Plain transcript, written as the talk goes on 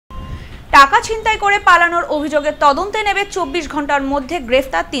টাকা ছিনতাই করে পালানোর অভিযোগে তদন্তে নেবে 24 ঘন্টার মধ্যে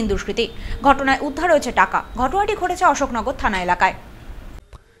গ্রেফতার 3 দুষ্কৃতী। ঘটনায় উদ্ধার হয়েছে টাকা। ঘটনাটি ঘটেছে অশোকনগর থানা এলাকায়।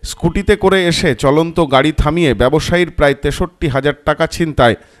 স্কুটিতে করে এসে চলন্ত গাড়ি থামিয়ে ব্যবসায়ীর প্রায় 63,000 টাকা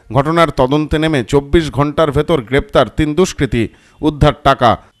ছিনতাই। ঘটনার তদন্তে নেমে 24 ঘন্টার ভেতর গ্রেপ্তার 3 দুষ্কৃতী, উদ্ধার টাকা।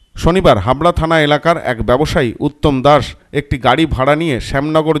 শনিবার হাবড়া থানা এলাকার এক ব্যবসায়ী উত্তম দাস একটি গাড়ি ভাড়া নিয়ে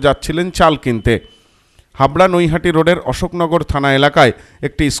শ্যামনগর যাচ্ছিলেন চাল কিনতে। হাবড়া নৈহাটি রোডের অশোকনগর থানা এলাকায়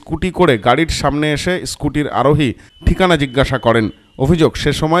একটি স্কুটি করে গাড়ির সামনে এসে স্কুটির আরোহী ঠিকানা জিজ্ঞাসা করেন। অভিযোগ,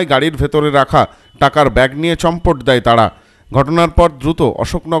 সে সময় গাড়ির ভেতরে রাখা টাকার ব্যাগ নিয়ে চম্পট দেয় তারা। ঘটনার পর দ্রুত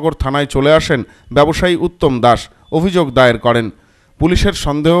অশোকনগর থানায় চলে আসেন ব্যবসায়ী উত্তম দাস, অভিযোগ দায়ের করেন। পুলিশের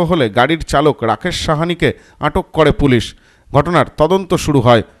সন্দেহ হলে গাড়ির চালক রাকেশ সাহানিকে আটক করে পুলিশ। ঘটনার তদন্ত শুরু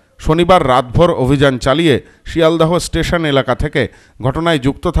হয়। শনিবার রাতভর অভিযান চালিয়ে শিয়ালদহ স্টেশন এলাকা থেকে ঘটনায়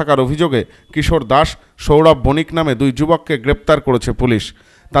যুক্ত থাকার অভিযোগে কিশোর দাস, সৌরভ বণিক নামে 2 যুবককে গ্রেপ্তার করেছে পুলিশ।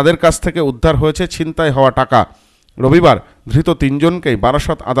 তাদের কাছ থেকে উদ্ধার হয়েছে ছিনতাই হওয়া টাকা। রবিবার ধৃত 3 জনকেই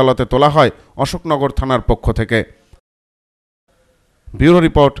বারাসত আদালতে তোলা হয় অশোকনগর থানার পক্ষ থেকে। Bureau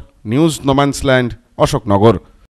report, news no man's land, Ashoknagar.